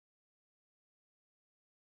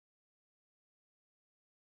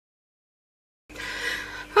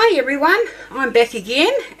Hi everyone, I'm back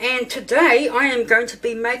again, and today I am going to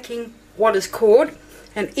be making what is called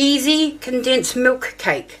an easy condensed milk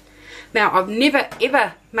cake. Now I've never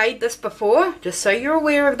ever made this before, just so you're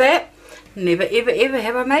aware of that. Never ever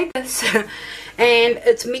have I made this. And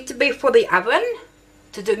it's meant to be for the oven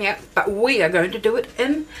to do now, but we are going to do it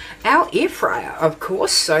in our air fryer, of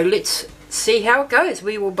course. So let's see how it goes.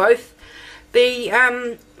 We will both be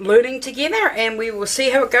learning together, and we will see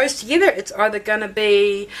how it goes together. It's either going to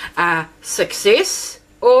be a success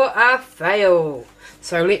or a fail.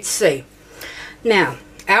 So let's see. Now,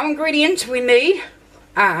 our ingredients we need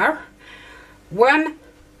are 1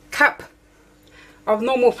 cup of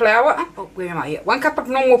normal flour. Oh, where am I here? 1 cup of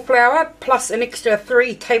normal flour plus an extra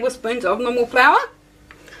 3 tablespoons of normal flour.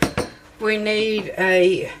 We need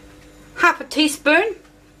a half a teaspoon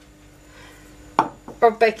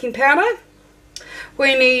of baking powder.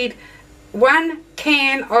 We need 1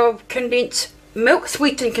 can of condensed milk,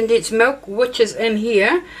 sweetened condensed milk, which is in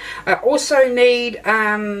here. I also need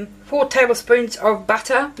 4 tablespoons of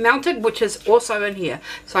butter melted, which is also in here.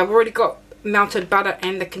 So I've already got melted butter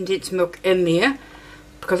and the condensed milk in there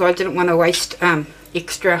because I didn't want to waste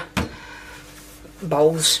extra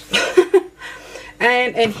bowls.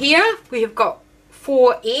 And in here we have got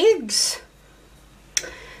 4 eggs,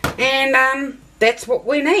 and that's what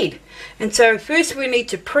we need. And so first we need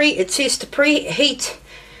to preheat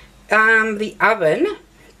the oven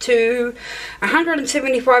to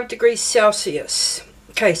 175 degrees Celsius.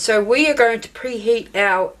 Okay, so we are going to preheat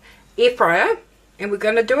our air fryer, and we're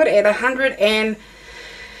going to do it at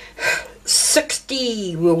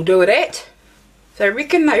 160 we'll do it at. So I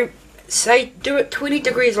reckon they say do it 20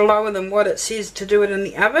 degrees lower than what it says to do it in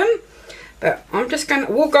the oven. But I'm just going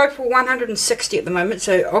to, we'll go for 160 at the moment.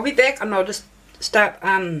 So I'll be back and I'll just start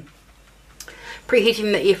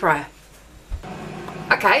preheating the air fryer.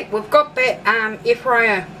 Okay, we've got that air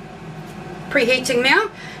fryer preheating now,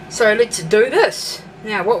 so let's do this.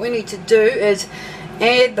 Now what we need to do is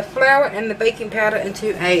add the flour and the baking powder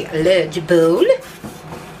into a large bowl.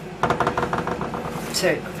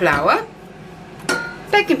 So flour,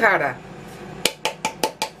 baking powder,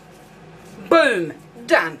 boom,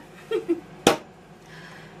 done.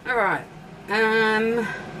 Alright,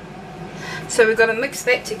 so we've got to mix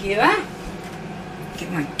that together.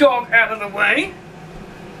 Get my dog out of the way.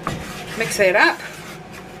 Mix that up.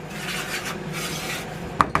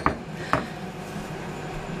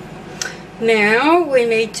 Now we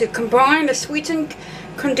need to combine the sweetened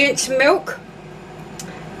condensed milk,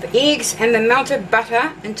 the eggs and the melted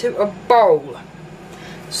butter into a bowl.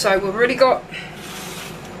 So we've already got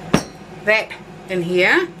that in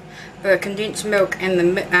here, the condensed milk and the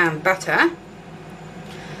butter.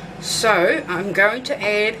 So I'm going to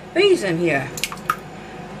add these in here.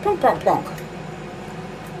 Plonk, plonk, plonk.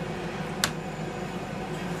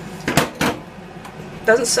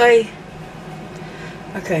 Doesn't say.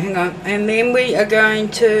 Okay, hang on. And then we are going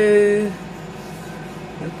to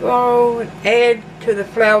add to the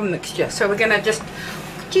flour mixture. So we're going to just,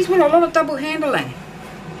 geez, what a lot of double handling.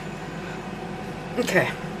 Okay,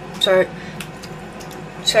 so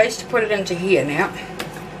says to put it into here now.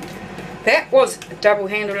 That was double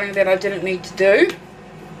handling that I didn't need to do.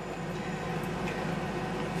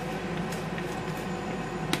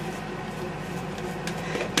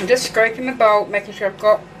 I'm just scraping the bowl, making sure I've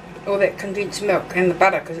got all that condensed milk and the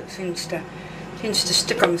butter, because it tends to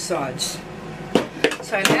stick on the sides.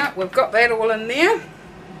 So now we've got that all in there.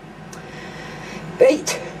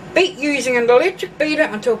 Beat using an electric beater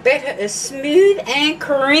until batter is smooth and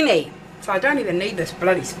creamy. So I don't even need this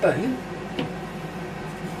bloody spoon.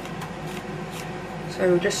 So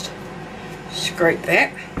we'll just scrape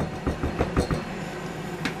that.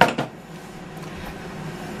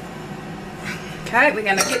 Okay, we're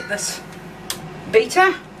going to get this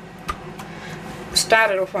beater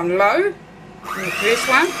started off on low in the first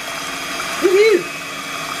one. Woohoo!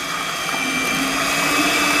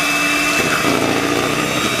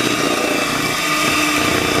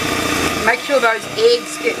 Make sure those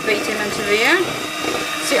eggs get beaten into there.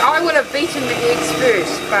 See, I would have beaten the eggs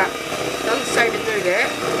first, but it doesn't say to do that.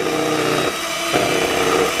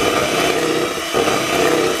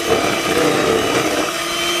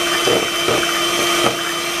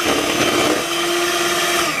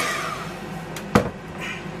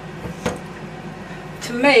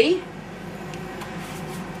 To me,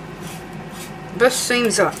 this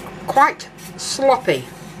seems quite sloppy.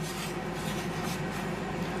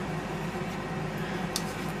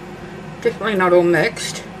 Definitely not all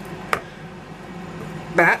mixed,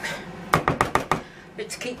 but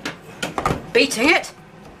let's keep beating it.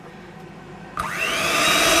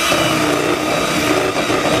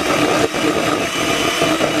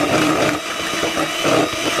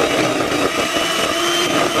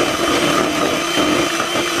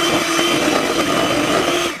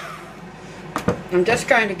 I'm just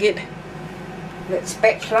going to get that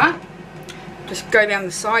spatula, just go down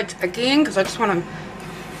the sides again because I just want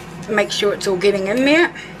to make sure it's all getting in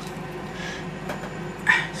there.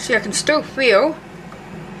 See, I can still feel,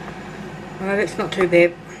 oh, that's not too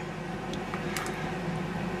bad.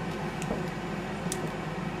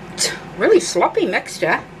 It's a really sloppy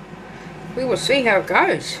mixture. We will see how it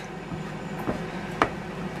goes.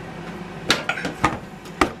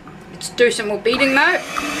 Let's do some more beating though.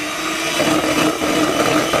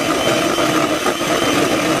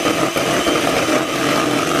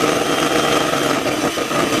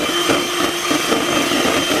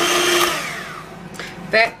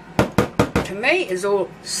 That, to me, is all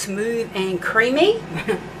smooth and creamy.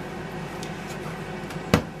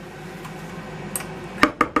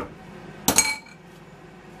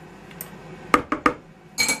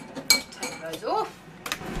 Take those off.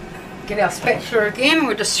 Get our spatula again.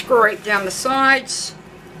 We'll just scrape down the sides.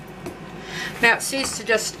 Now it says to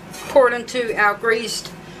just pour it into our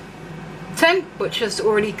greased tin, which is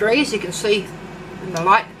already greased. You can see when the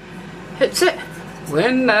light hits it.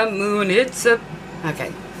 When the moon hits it.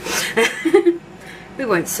 Okay. We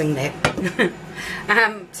won't sing that.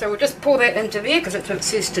 So we'll just pour that into there because that's what it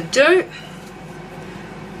says to do.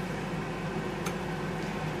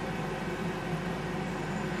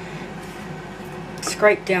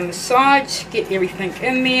 Scrape down the sides, get everything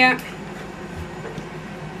in there.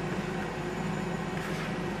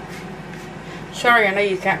 Sorry, I know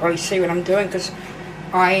you can't really see what I'm doing because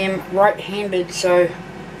I am right-handed, so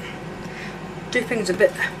do things a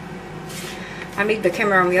bit. I need the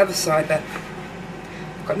camera on the other side, but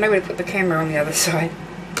I've got nowhere to put the camera on the other side.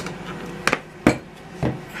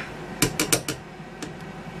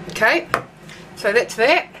 Okay, so that's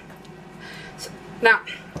that. So, now,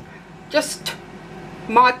 just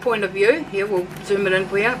my point of view, here we'll zoom it in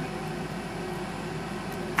for you.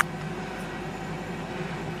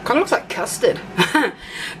 Kind of looks like custard.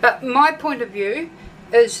 But my point of view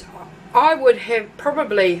is I would have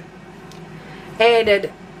probably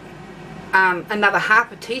added another half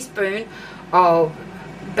a teaspoon of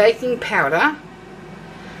baking powder,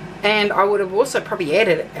 and I would have also probably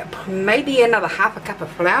added maybe another half a cup of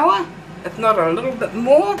flour, if not a little bit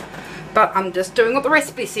more, but I'm just doing what the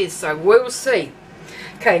recipe says, so we'll see.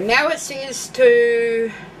 Okay, now it says to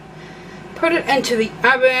put it into the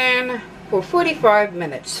oven for 45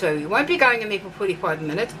 minutes. So you won't be going in there for 45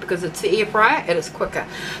 minutes because it's the air fryer, it is quicker.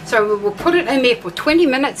 So we will put it in there for 20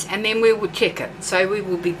 minutes and then we will check it. So we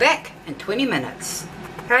will be back in 20 minutes.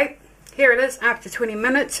 Okay, here it is after 20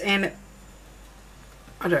 minutes, and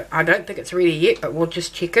I don't think it's ready yet, but we'll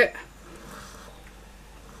just check it.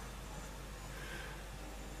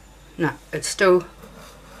 No, it's still,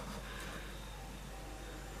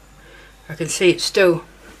 I can see it's still,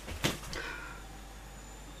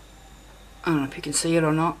 I don't know if you can see it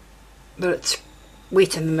or not, but it's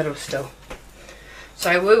wet in the middle still.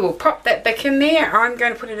 So we will pop that back in there. I'm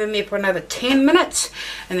going to put it in there for another 10 minutes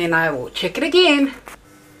and then I will check it again.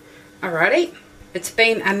 Alrighty, it's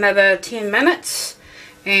been another 10 minutes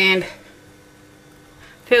and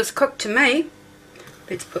feels cooked to me.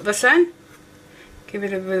 Let's put this in. Give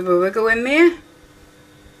it a bit of a wiggle in there.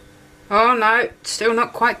 Oh no, it's still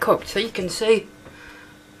not quite cooked. So you can see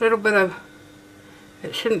a little bit of,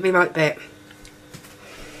 it shouldn't be like that.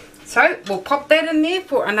 So we'll pop that in there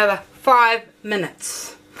for another 5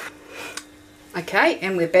 minutes. Okay,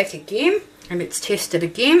 and we're back again, and let's test it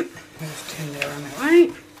again. Let's turn that around that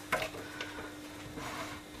way.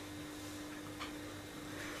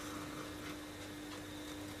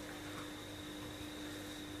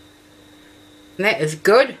 And that is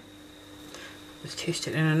good. Let's test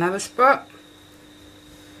it in another spot.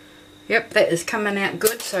 Yep, that is coming out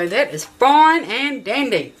good, so that is fine and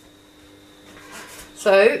dandy.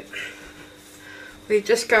 So we're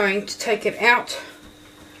just going to take it out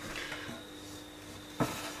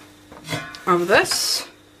of this.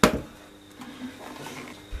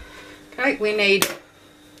 Okay, we need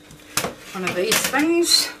one of these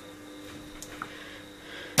things,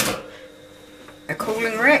 a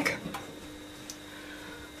cooling rack.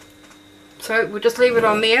 So we'll just leave it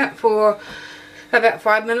on there for about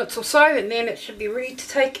 5 minutes or so, and then it should be ready to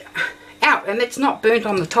take out. And it's not burnt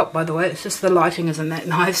on the top, by the way, it's just the lighting isn't that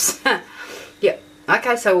nice. Yep,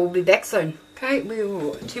 okay, so we'll be back soon. Okay, we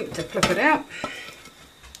will attempt to flip it out.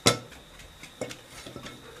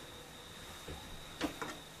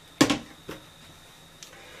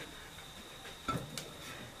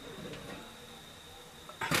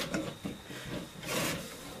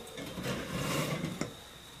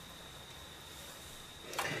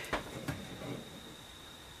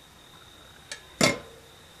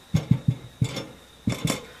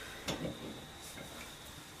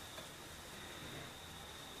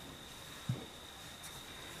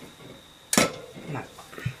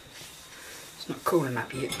 cooling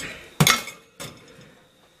up yet.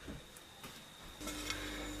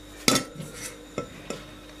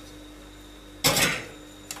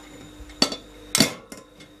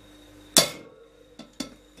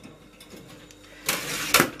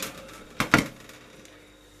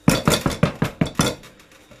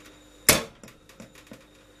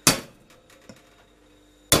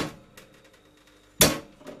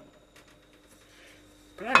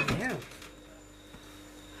 Bloody hell.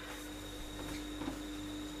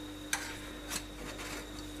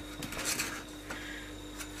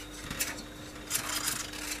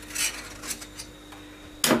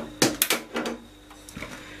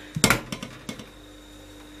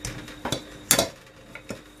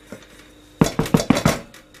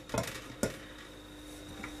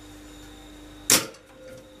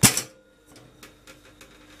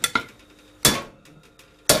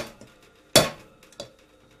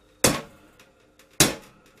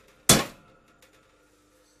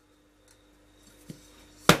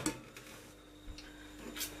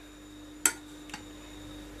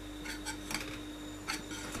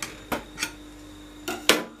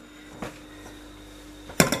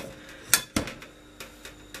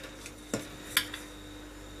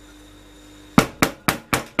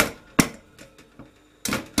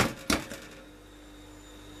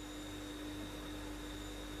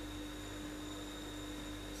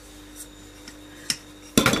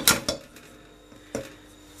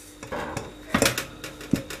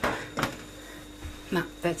 No,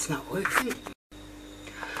 that's not working.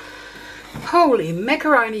 Holy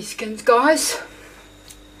macaroni skins, guys.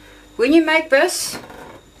 When you make this,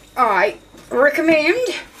 I recommend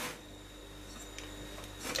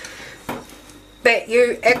that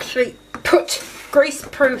you actually put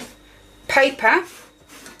grease-proof paper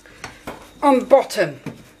on the bottom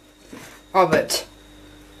of it.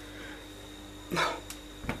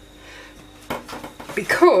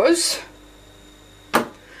 Because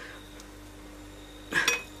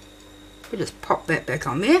we just pop that back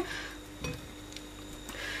on there.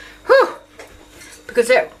 Whew. Because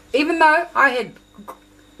that, even though I had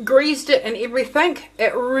greased it and everything,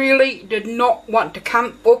 it really did not want to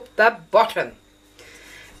come off the bottom.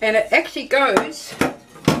 And it actually goes,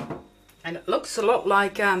 and it looks a lot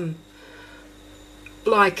like here,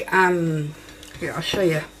 I'll show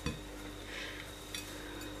you.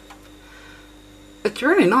 It's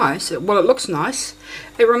really nice. Well, it looks nice.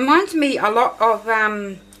 It reminds me a lot of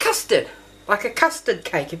custard, like a custard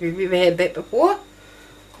cake, if you've ever had that before.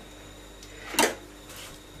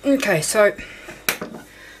 Okay, so,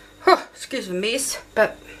 oh, excuse the mess,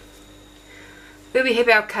 but there we have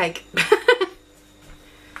our cake.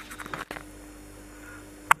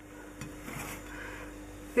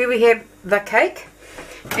 There we have the cake,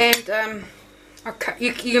 and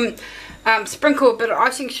you can sprinkle a bit of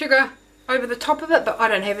icing sugar over the top of it, but I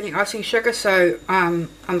don't have any icing sugar, so I'm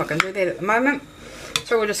not going to do that at the moment.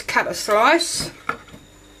 So we'll just cut a slice.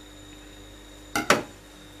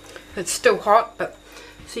 It's still hot, but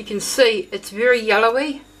so you can see it's very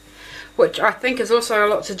yellowy, which I think is also a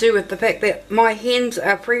lot to do with the fact that my hens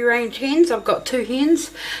are free-range hens. I've got 2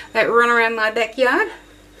 hens that run around my backyard,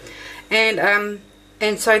 and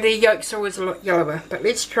so their yolks are always a lot yellower. But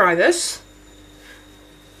let's try this.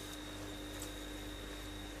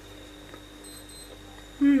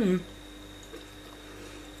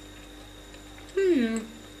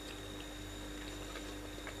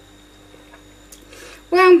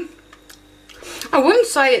 Well, I wouldn't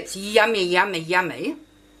say it's yummy, yummy, yummy,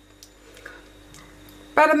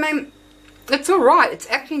 but I mean, it's alright. It's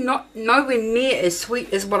actually nowhere near as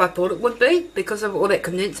sweet as what I thought it would be because of all that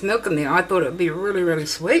condensed milk in there. I thought it would be really, really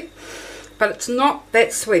sweet, but it's not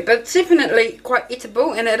that sweet. But it's definitely quite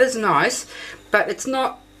eatable, and it is nice, but it's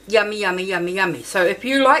not yummy, yummy, yummy, yummy. So if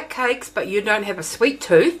you like cakes but you don't have a sweet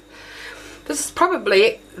tooth, this is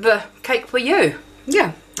probably the cake for you.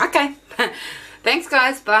 Yeah, okay. Thanks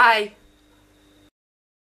guys, bye.